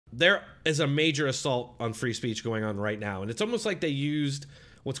there is a major assault on free speech going on right now. And it's almost like they used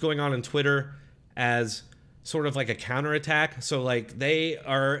what's going on Twitter as sort of like a counterattack. So like they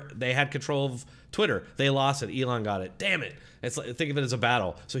had control of Twitter. They lost it. Elon got it. Damn it. It's like, think of it as a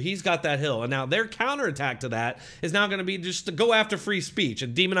battle. So he's got that hill. And now their counterattack to that is now going to be just to go after free speech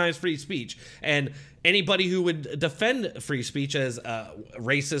and demonize free speech. And anybody who would defend free speech as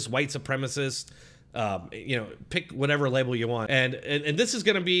racist, white supremacist, you know, pick whatever label you want. And this is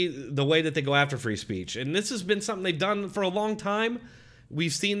going to be the way that they go after free speech. And this has been something they've done for a long time.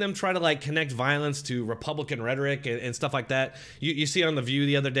 We've seen them try to like connect violence to Republican rhetoric and stuff like that. You see on The View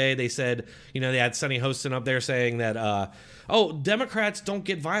the other day, they said, you know, they had Sunny Hostin up there saying that, oh, Democrats don't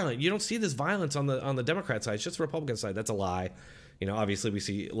get violent. You don't see this violence on the Democrat side. It's just the Republican side. That's a lie. You know, obviously we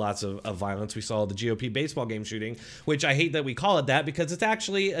see lots of violence. We saw the GOP baseball game shooting, which I hate that we call it that because it's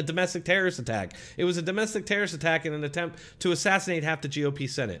actually a domestic terrorist attack. It was a domestic terrorist attack in an attempt to assassinate half the GOP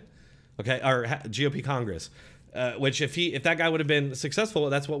Senate, okay, or GOP Congress. Which if that guy would have been successful,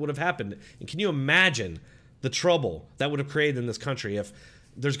 that's what would have happened. And can you imagine the trouble that would have created in this country if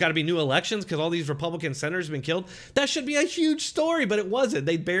there's got to be new elections because all these Republican senators have been killed? That should be a huge story, but it wasn't.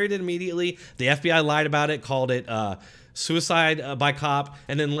 They buried it immediately. The FBI lied about it, called it suicide by cop,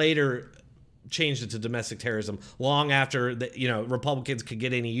 and then later changed it to domestic terrorism long after the, you know, Republicans could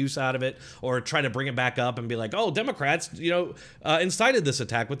get any use out of it or try to bring it back up and be like, oh, Democrats, you know, incited this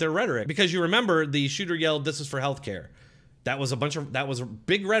attack with their rhetoric. Because you remember the shooter yelled, "This is for healthcare." That was a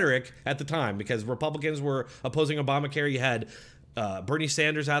big rhetoric at the time because Republicans were opposing Obamacare. You had Bernie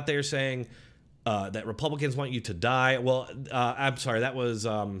Sanders out there saying that Republicans want you to die. Well, I'm sorry, that was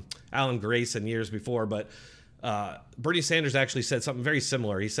Alan Grayson years before, but Bernie Sanders actually said something very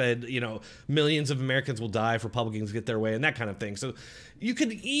similar. He said, you know, millions of Americans will die if Republicans get their way and that kind of thing. So you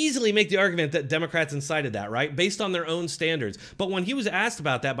could easily make the argument that Democrats incited that, right? Based on their own standards. But when he was asked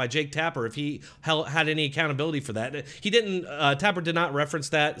about that by Jake Tapper, if he had any accountability for that, he didn't, Tapper did not reference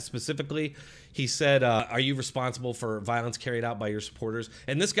that specifically. He said, are you responsible for violence carried out by your supporters?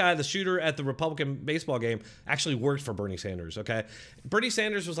 And this guy, the shooter at the Republican baseball game, actually worked for Bernie Sanders, okay? Bernie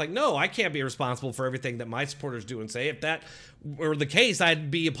Sanders was like, no, I can't be responsible for everything that my supporters do and say. If that were the case, I'd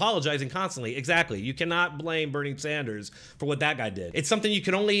be apologizing constantly. Exactly. You cannot blame Bernie Sanders for what that guy did. It's something you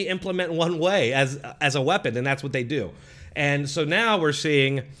can only implement one way as a weapon, and that's what they do. And so now we're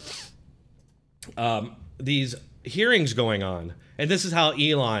seeing these hearings going on. And this is how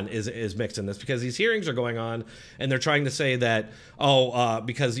Elon is mixed in this, because these hearings are going on and they're trying to say that, oh,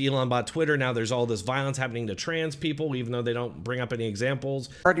 because Elon bought Twitter, now there's all this violence happening to trans people, even though they don't bring up any examples.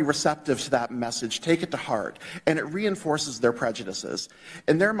 Already receptive to that message, take it to heart, and it reinforces their prejudices.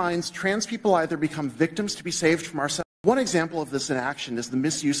 In their minds, trans people either become victims to be saved from ourselves. One example of this in action is the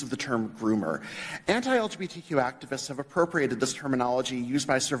misuse of the term groomer. Anti-LGBTQ activists have appropriated this terminology used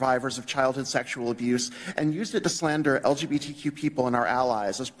by survivors of childhood sexual abuse and used it to slander LGBTQ people and our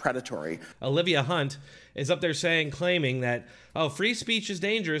allies as predatory. Olivia Hunt is up there claiming that, oh, free speech is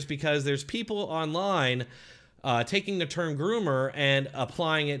dangerous because there's people online taking the term groomer and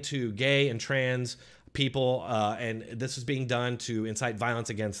applying it to gay and trans people, and this is being done to incite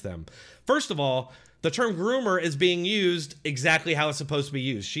violence against them. First of all, the term groomer is being used exactly how it's supposed to be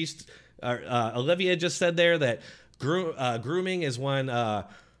used. Olivia just said there that grooming is when a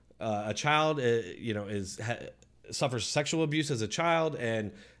child, you know, suffers sexual abuse as a child,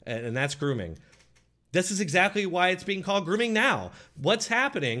 and that's grooming. This is exactly why it's being called grooming now. What's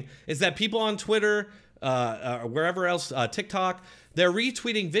happening is that people on Twitter, or wherever else, TikTok, they're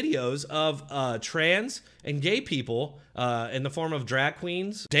retweeting videos of trans and gay people in the form of drag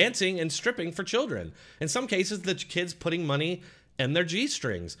queens dancing and stripping for children. In some cases, the kids putting money in their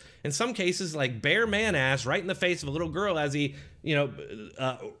G-strings. In some cases, like bare man ass right in the face of a little girl as he, you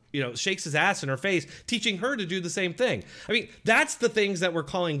know, shakes his ass in her face, teaching her to do the same thing. I mean, that's the things that we're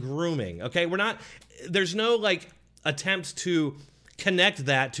calling grooming. Okay, there's no like attempt to connect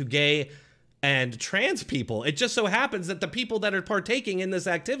that to gay and trans people. It just so happens that the people that are partaking in this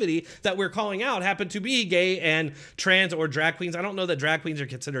activity that we're calling out happen to be gay and trans or drag queens. I don't know that drag queens are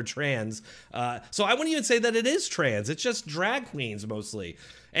considered trans. So I wouldn't even say that it is trans. It's just drag queens mostly.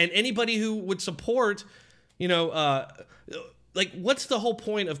 And anybody who would support, you know, like what's the whole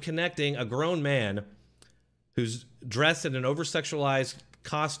point of connecting a grown man who's dressed in an over-sexualized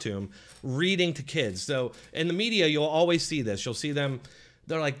costume reading to kids? So in the media, you'll always see this. You'll see them,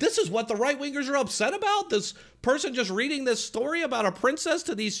 they're like, this is what the right-wingers are upset about? This person just reading this story about a princess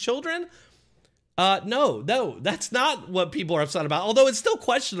to these children? No, that's not what people are upset about, although it's still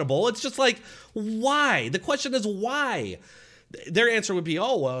questionable. It's just like, why? The question is why? Their answer would be,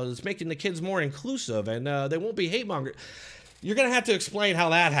 oh, well, it's making the kids more inclusive and they won't be hate mongers. you're gonna have to explain how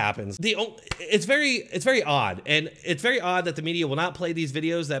that happens. It's very odd, and it's very odd that the media will not play these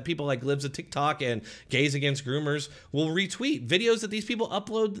videos that people like Libs of TikTok and Gays Against Groomers will retweet, videos that these people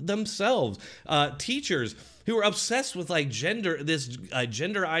upload themselves. Teachers who are obsessed with like gender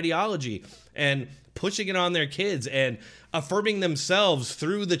ideology and pushing it on their kids and affirming themselves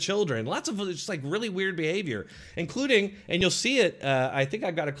through the children. Lots of just like really weird behavior, including, and you'll see it, I think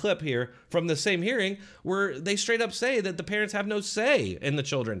I've got a clip here from the same hearing where they straight up say that the parents have no say in the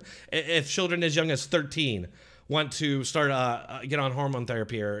children. If children as young as 13 want to start get on hormone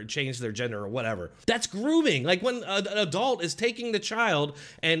therapy or change their gender or whatever, that's grooming. Like when an adult is taking the child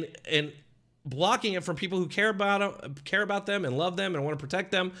and blocking it from people who care about them and love them and want to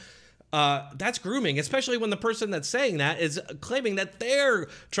protect them, that's grooming, especially when the person that's saying that is claiming that they're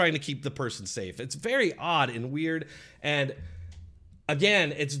trying to keep the person safe. It's very odd and weird. And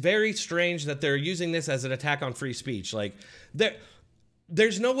again, it's very strange that they're using this as an attack on free speech. Like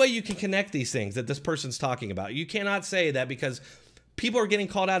there's no way you can connect these things that this person's talking about. You cannot say that because people are getting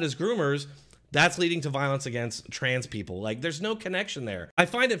called out as groomers, that's leading to violence against trans people. Like, there's no connection there. I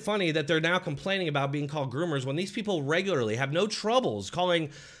find it funny that they're now complaining about being called groomers when these people regularly have no troubles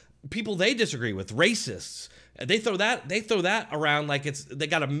calling people they disagree with racists. They throw that around like they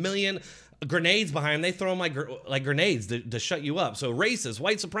got a million grenades behind them. They throw them like grenades to shut you up. So racist,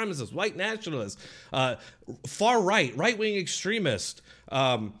 white supremacists, white nationalists, far right-wing extremists,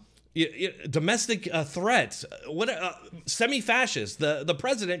 domestic threats, semi-fascist. The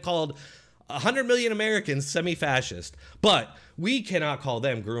president called 100 million Americans semi-fascist, but we cannot call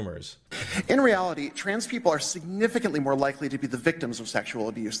them groomers. In reality, trans people are significantly more likely to be the victims of sexual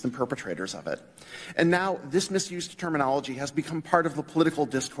abuse than perpetrators of it. And now this misused terminology has become part of the political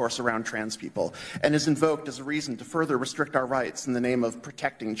discourse around trans people and is invoked as a reason to further restrict our rights in the name of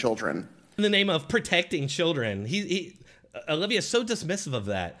protecting children. In the name of protecting children. Olivia's so dismissive of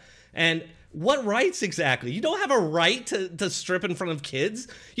that. And what rights exactly? You don't have a right to strip in front of kids.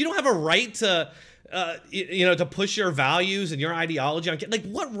 You don't have a right to, to push your values and your ideology on kids. Like,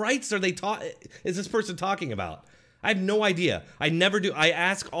 what rights is this person talking about? I have no idea. I never do. I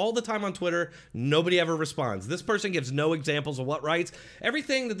ask all the time on Twitter. Nobody ever responds. This person gives no examples of what rights.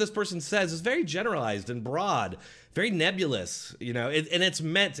 Everything that this person says is very generalized and broad, very nebulous, and it's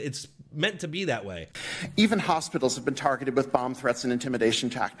meant to be that way. Even hospitals have been targeted with bomb threats and intimidation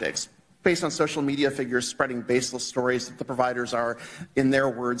tactics, based on social media figures spreading baseless stories that the providers are, in their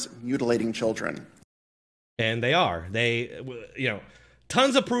words, mutilating children. And they are.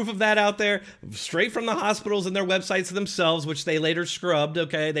 Tons of proof of that out there, straight from the hospitals and their websites themselves, which they later scrubbed,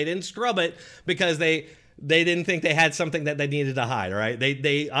 okay? They didn't scrub it because they didn't think they had something that they needed to hide, all right?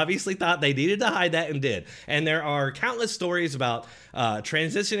 They obviously thought they needed to hide that and did. And there are countless stories about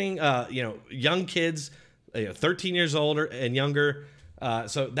transitioning, young kids, 13 years old and younger.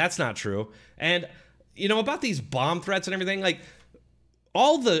 So that's not true. And, about these bomb threats and everything, like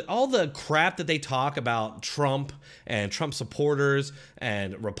all the crap that they talk about Trump and Trump supporters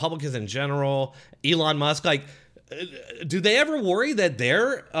and Republicans in general, Elon Musk, like, do they ever worry that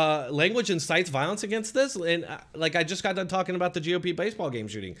their language incites violence against this? And I just got done talking about the GOP baseball game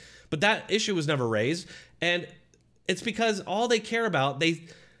shooting, but that issue was never raised. And it's because all they care about,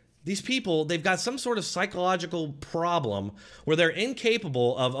 these people, they've got some sort of psychological problem where they're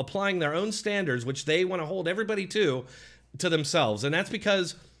incapable of applying their own standards, which they want to hold everybody to themselves. And that's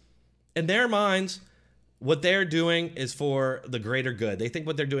because in their minds, what they're doing is for the greater good. They think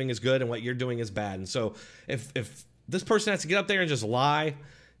what they're doing is good and what you're doing is bad. And so if this person has to get up there and just lie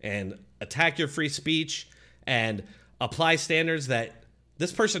and attack your free speech and apply standards that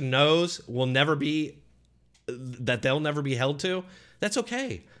this person knows will never be, that they'll never be held to, that's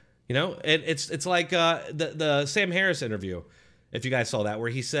okay. And it's like the Sam Harris interview, if you guys saw that,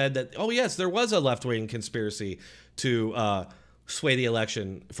 where he said that, oh yes, there was a left-wing conspiracy to sway the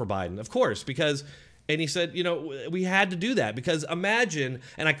election for Biden. Of course, and he said, we had to do that because imagine,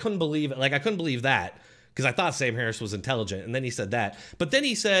 and I couldn't believe it. Like, I couldn't believe that because I thought Sam Harris was intelligent. And then he said that. But then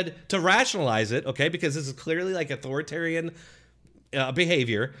he said to rationalize it, okay, because this is clearly like authoritarian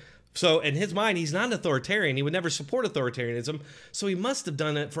behavior. So in his mind, he's not an authoritarian. He would never support authoritarianism. So he must have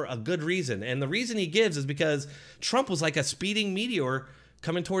done it for a good reason. And the reason he gives is because Trump was like a speeding meteor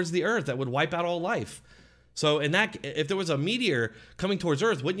coming towards the earth that would wipe out all life. So if there was a meteor coming towards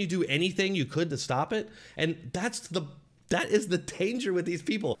Earth, wouldn't you do anything you could to stop it? And that is the danger with these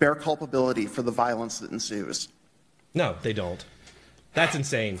people. Bear culpability for the violence that ensues. No, they don't. That's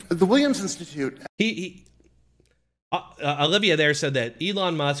insane. The Williams Institute. Olivia there said that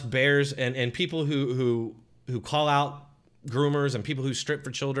Elon Musk bears and people who call out groomers and people who strip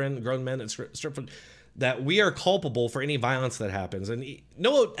for children, grown men that strip for, that we are culpable for any violence that happens. And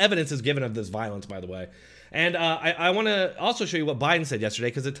no evidence is given of this violence, by the way. And I want to also show you what Biden said yesterday,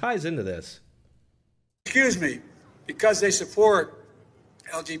 because it ties into this. Excuse me, because they support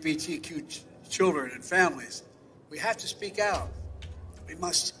LGBTQ children and families, we have to speak out. We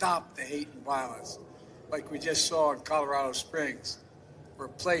must stop the hate and violence, like we just saw in Colorado Springs. We're a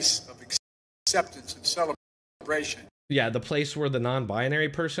place of acceptance and celebration. Yeah, the place where the non-binary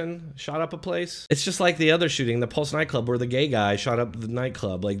person shot up a place. It's just like the other shooting, the Pulse nightclub, where the gay guy shot up the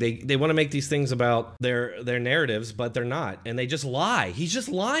nightclub. Like they want to make these things about their narratives, but they're not, and they just lie. He's just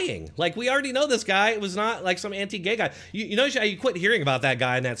lying. Like, we already know this guy was not like some anti-gay guy. You know, you quit hearing about that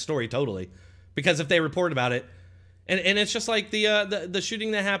guy in that story totally, because if they report about it, and it's just like the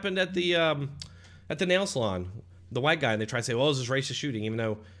shooting that happened at the nail salon, the white guy, and they try to say, well, it was this racist shooting, even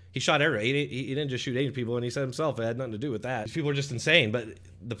though he shot everybody. He didn't just shoot 8 people, and he said himself it had nothing to do with that. These people are just insane. But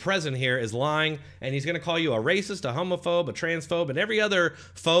the president here is lying, and he's going to call you a racist, a homophobe, a transphobe, and every other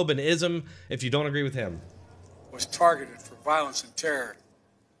phobe and ism if you don't agree with him. Was targeted for violence and terror.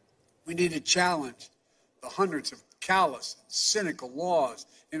 We need to challenge the hundreds of callous, cynical laws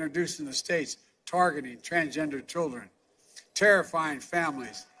introduced in the states targeting transgender children, terrifying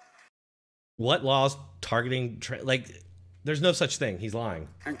families. What laws targeting, there's no such thing. He's lying.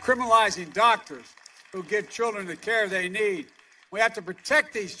 And criminalizing doctors who give children the care they need. We have to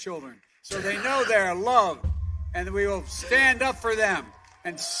protect these children so they know they're loved, and we will stand up for them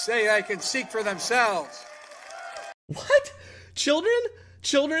and say they can seek for themselves. What? Children?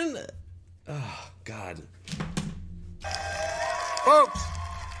 Children? Oh, God. Folks,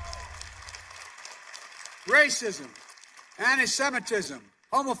 racism, anti-Semitism,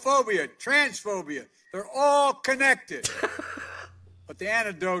 homophobia, transphobia, they're all connected. But the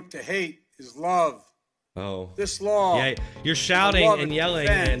antidote to hate is love. Oh. This law. Yeah, you're shouting and yelling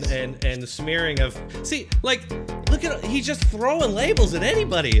and smearing of... See, like, look at... He's just throwing labels at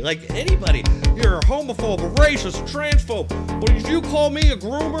anybody. Like, anybody. You're a homophobe, a racist, a transphobe. But if you call me a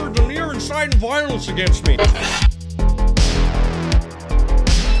groomer, then you're inciting violence against me.